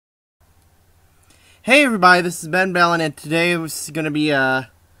Hey everybody, this is Ben Bellin, and today is going to be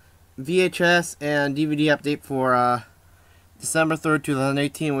a VHS and DVD update for December 3rd,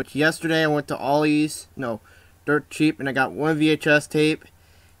 2018, which yesterday I went to Ollie's, Dirt Cheap, and I got one VHS tape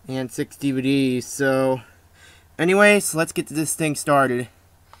and 6 DVDs. So, anyways, let's get this thing started.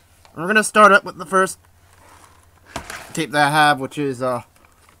 We're going to start up with the first tape that I have, which is Home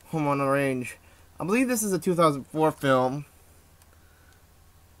on the Range. I believe this is a 2004 film.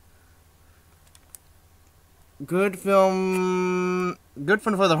 Good film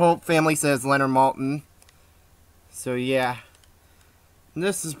for the whole family, says Leonard Maltin. So yeah,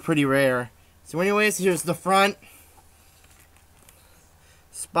 this is pretty rare. So anyways, here's the front,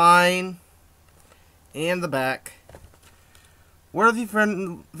 spine, and the back. Worthy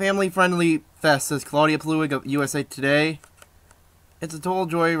family-friendly fest, says Claudia Pluig of USA Today. It's a total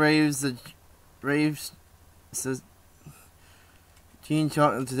joy, raves, says Gene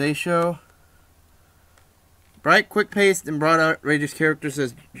Shaw on Today Show. Bright, quick-paced, and broad outrageous characters,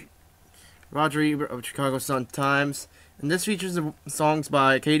 says Roger Ebert of Chicago Sun-Times. And this features the songs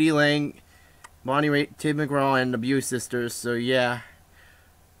by Katie Lang, Bonnie Raitt, Tim McGraw, and the Bew Sisters. So yeah.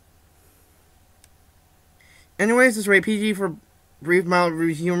 Anyways, it's rated PG for brief, mild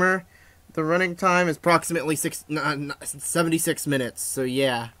humor. The running time is approximately 76 minutes. So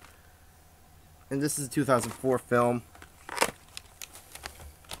yeah. And this is a 2004 film.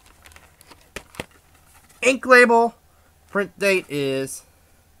 Ink label, print date is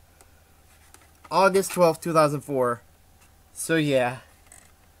August 12th, 2004. So yeah.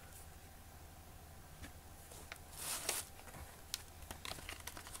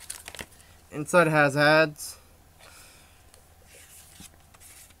 Inside it has ads.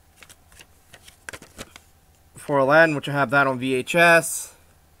 For Aladdin, which I have that on VHS.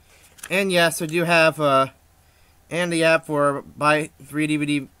 And yes, I do have and the app for buy 3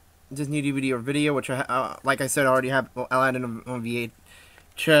 DVD Disney DVD or video, which I like I said, I already have Aladdin on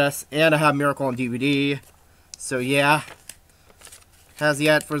VHS, and I have Miracle on DVD. So yeah, has the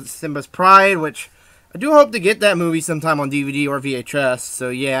ad for Simba's Pride, which I do hope to get that movie sometime on DVD or VHS. So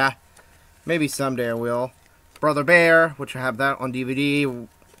yeah, maybe someday I will. Brother Bear, which I have that on DVD,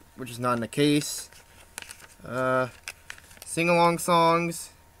 which is not in the case. Sing-along songs,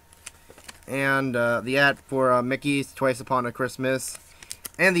 and the ad for Mickey's Twice Upon a Christmas.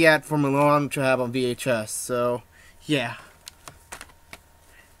 And the ad for Mulan, which I have on VHS. So, yeah.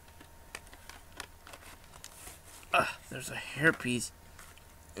 There's a hairpiece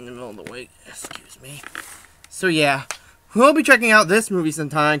in the middle of the wig. Excuse me. So, yeah. We'll be checking out this movie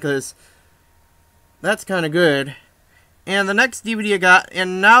sometime, because that's kind of good. And the next DVD I got,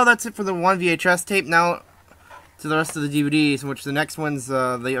 and now that's it for the one VHS tape. Now to the rest of the DVDs, in which the next one's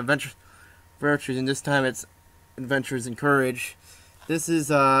the Adventures, and this time it's Adventures in Courage. This is,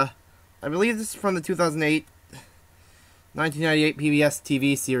 I believe this is from the 1998 PBS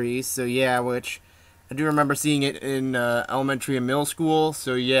TV series, so yeah, which I do remember seeing it in elementary and middle school,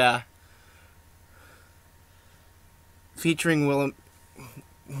 so yeah. Featuring William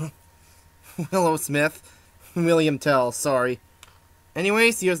Tell, sorry.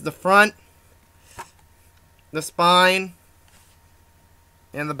 Anyways, here's the front, the spine,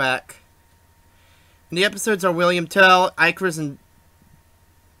 and the back. And the episodes are William Tell, Icarus and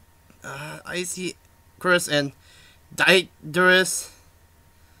Chris and Daedalus,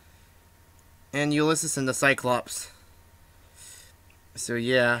 and Ulysses and the Cyclops. So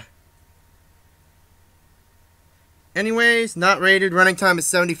yeah. Anyways, not rated. Running time is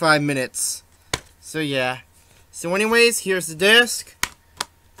 75 minutes. So yeah. So anyways, here's the disc.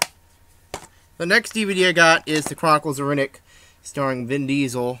 The next DVD I got is The Chronicles of Riddick, starring Vin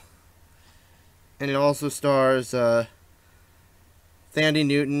Diesel. And it also stars Thandie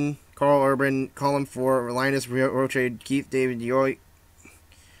Newton, Carl Urban, Colin Ford, Linus Roche, Keith David, York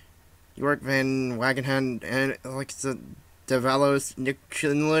Van Wagenhan, and Alexa Davalos, Nick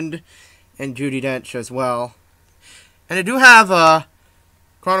Chinland, and Judi Dench as well. And I do have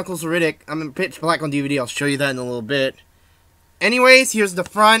Chronicles of Riddick. I'm in pitch black on DVD. I'll show you that in a little bit. Anyways, here's the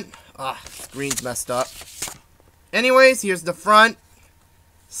front. Screen's messed up. Anyways, here's the front,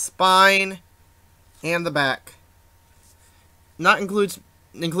 spine, and the back. Includes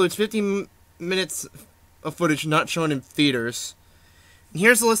 15 minutes of footage not shown in theaters. And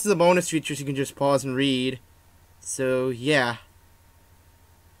here's a list of the bonus features you can just pause and read. So, yeah.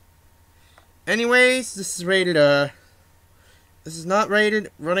 Anyways, this is rated, this is not rated.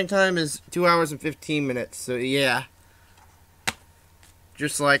 Running time is 2 hours and 15 minutes. So, yeah.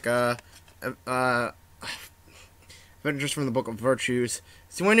 Just like, Adventures from the Book of Virtues.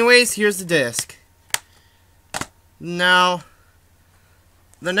 So, anyways, here's the disc. Now,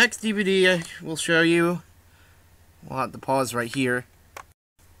 The next DVD I will show you, we'll have to pause right here,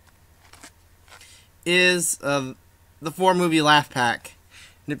 is the 4-movie Laugh Pack.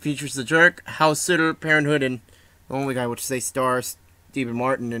 And it features The Jerk, House Sitter, Parenthood, and The Only Guy, which they stars Stephen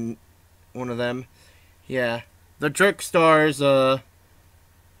Martin in one of them. Yeah. The Jerk stars, The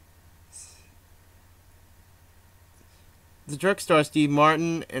Jerk stars Steve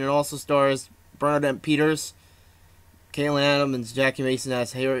Martin, and it also stars Bernadette Peters, Caitlin Adams, Jackie Mason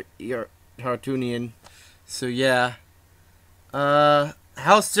as Hartunian. So yeah.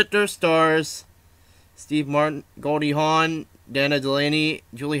 House Sitter stars Steve Martin, Goldie Hawn, Dana Delaney,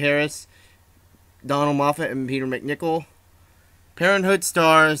 Julie Harris, Donald Moffat, and Peter McNichol. Parenthood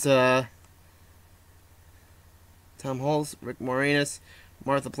stars Tom Hulse, Rick Moranis,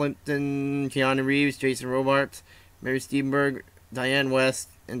 Martha Plimpton, Keanu Reeves, Jason Robards, Mary Steenburgen, Diane West.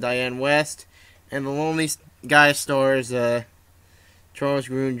 And The Lonely Guy stars Charles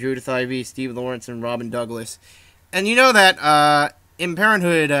Groon, Judith Ivey, Steve Lawrence, and Robin Douglas. And you know that in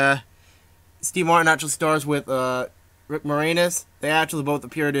Parenthood, Steve Martin actually stars with Rick Moranis. They actually both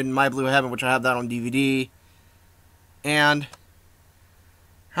appeared in My Blue Heaven, which I have that on DVD. And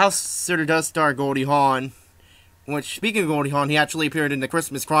House Sitter does star Goldie Hawn. Which, speaking of Goldie Hawn, he actually appeared in the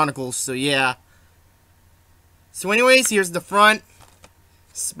Christmas Chronicles, so yeah. So anyways, here's the front,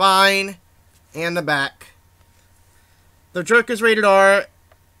 spine, and the back. The Jerk is rated R,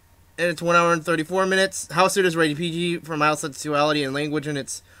 and it's 1 hour and 34 minutes. House Sitter is rated PG for mild sexuality and language, and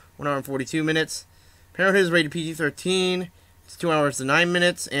it's 1 hour and 42 minutes. Parenthood is rated PG-13, it's 2 hours and 9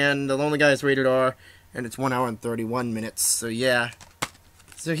 minutes, and The Lonely Guy is rated R, and it's 1 hour and 31 minutes, so yeah.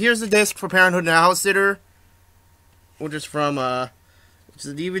 So here's the disc for Parenthood and House Sitter, which is from, which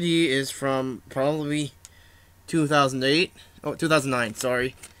the DVD is from probably 2009,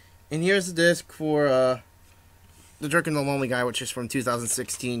 sorry. And here's the disc for, The Jerk and the Lonely Guy, which is from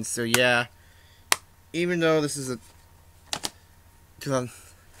 2016, so yeah. Even though this is a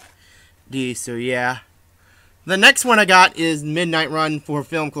 2000D, so yeah. The next one I got is Midnight Run for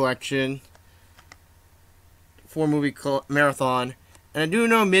Film Collection. 4-movie marathon. And I do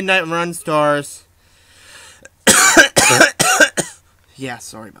know Midnight Run stars... yeah,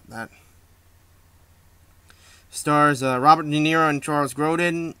 sorry about that. Stars Robert De Niro and Charles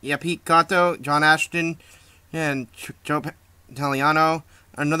Grodin, Yaphet Kotto, John Ashton, and Joe Italiano.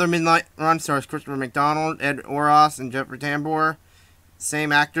 Another Midnight Run stars Christopher McDonald, Ed Oros, and Jeffrey Tambor.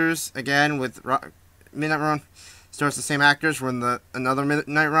 Same actors, again, with Midnight Run stars the same actors from another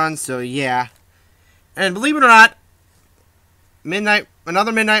Midnight Run, so yeah. And believe it or not,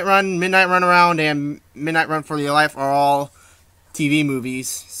 another Midnight Run, Midnight Run Around, and Midnight Run for Your Life are all TV movies,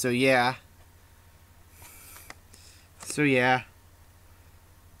 so yeah. So yeah.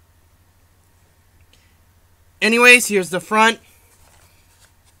 Anyways, here's the front,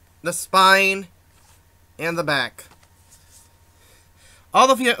 the spine, and the back.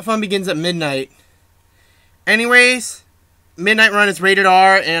 All the fun begins at midnight. Anyways, Midnight Run is rated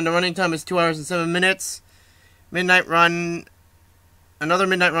R, and the running time is 2 hours and 7 minutes. Midnight Run, another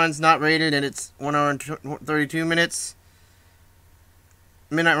Midnight Run is not rated, and it's 1 hour and 32 minutes.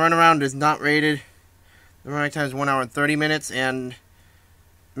 Midnight Run Around is not rated. The running time is 1 hour and 30 minutes, and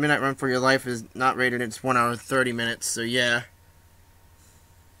Midnight Run for Your Life is not rated. It's 1 hour and 30 minutes, so yeah.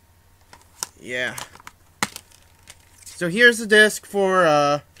 Yeah. So here's the disc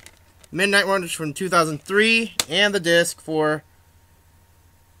for Midnight Run, which is from 2003, and the disc for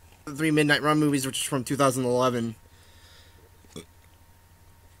the 3 Midnight Run movies, which is from 2011.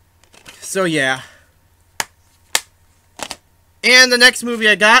 So yeah. And the next movie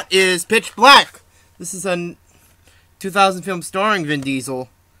I got is Pitch Black. This is a 2000 film starring Vin Diesel.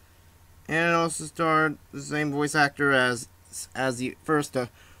 And it also starred the same voice actor as the first, so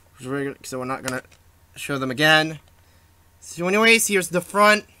we're not going to show them again. So anyways, here's the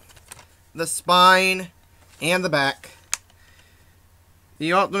front, the spine, and the back.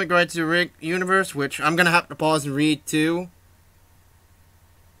 The Ultimate Guide to the Rick Universe, which I'm going to have to pause and read too.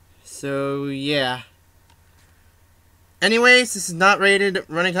 So, yeah. Anyways, this is not rated.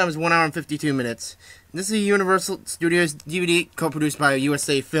 Running time is 1 hour and 52 minutes. This is a Universal Studios DVD co-produced by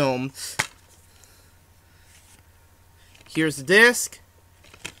USA Films. Here's the disc.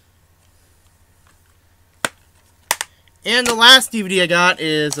 And the last DVD I got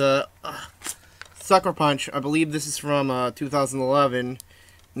is Sucker Punch. I believe this is from 2011.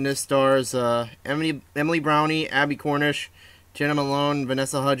 And this stars Emily Brownie, Abby Cornish, Jenna Malone,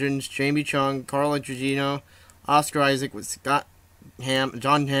 Vanessa Hudgens, Jamie Chung, Carla Gugino, Oscar Isaac with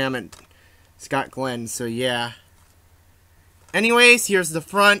John Hamm, and Scott Glenn. So yeah. Anyways, here's the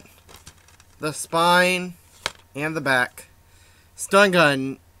front, the spine, and the back. Stun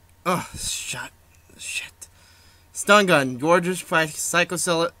gun. Oh, shit. Stun gun. Gorgeous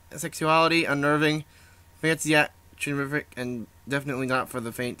psychosexuality, unnerving, fancy action, and definitely not for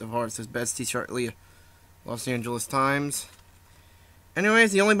the faint of heart, says Bestie Shortly, Los Angeles Times.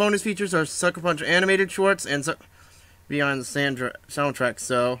 Anyways, the only bonus features are Sucker Punch animated shorts and Beyond the soundtrack.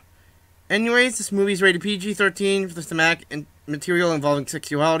 So, anyways, this movie is rated PG-13 for the thematic and material involving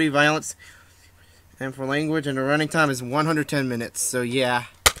sexuality, violence, and for language, and the running time is 110 minutes. So, yeah.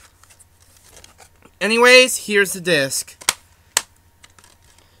 Anyways, here's the disc.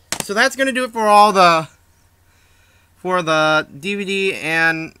 So that's gonna do it for all the DVD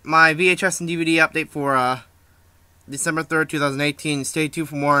and my VHS and DVD update for December 3rd, 2018. Stay tuned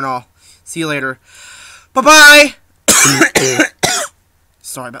for more, and I'll see you later. Bye bye.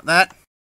 Sorry about that.